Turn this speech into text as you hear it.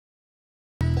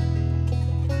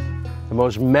The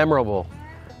most memorable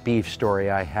beef story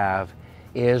I have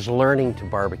is learning to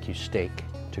barbecue steak,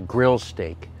 to grill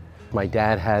steak. My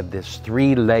dad had this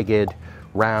three-legged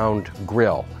round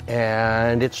grill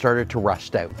and it started to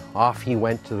rust out. Off he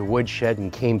went to the woodshed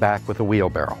and came back with a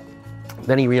wheelbarrow.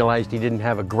 Then he realized he didn't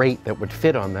have a grate that would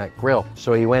fit on that grill,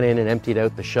 so he went in and emptied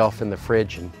out the shelf in the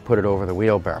fridge and put it over the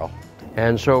wheelbarrow.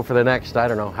 And so for the next, I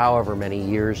don't know, however many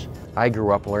years, I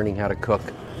grew up learning how to cook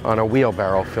on a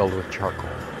wheelbarrow filled with charcoal.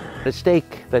 The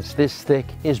steak that's this thick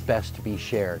is best to be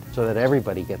shared so that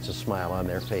everybody gets a smile on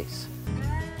their face.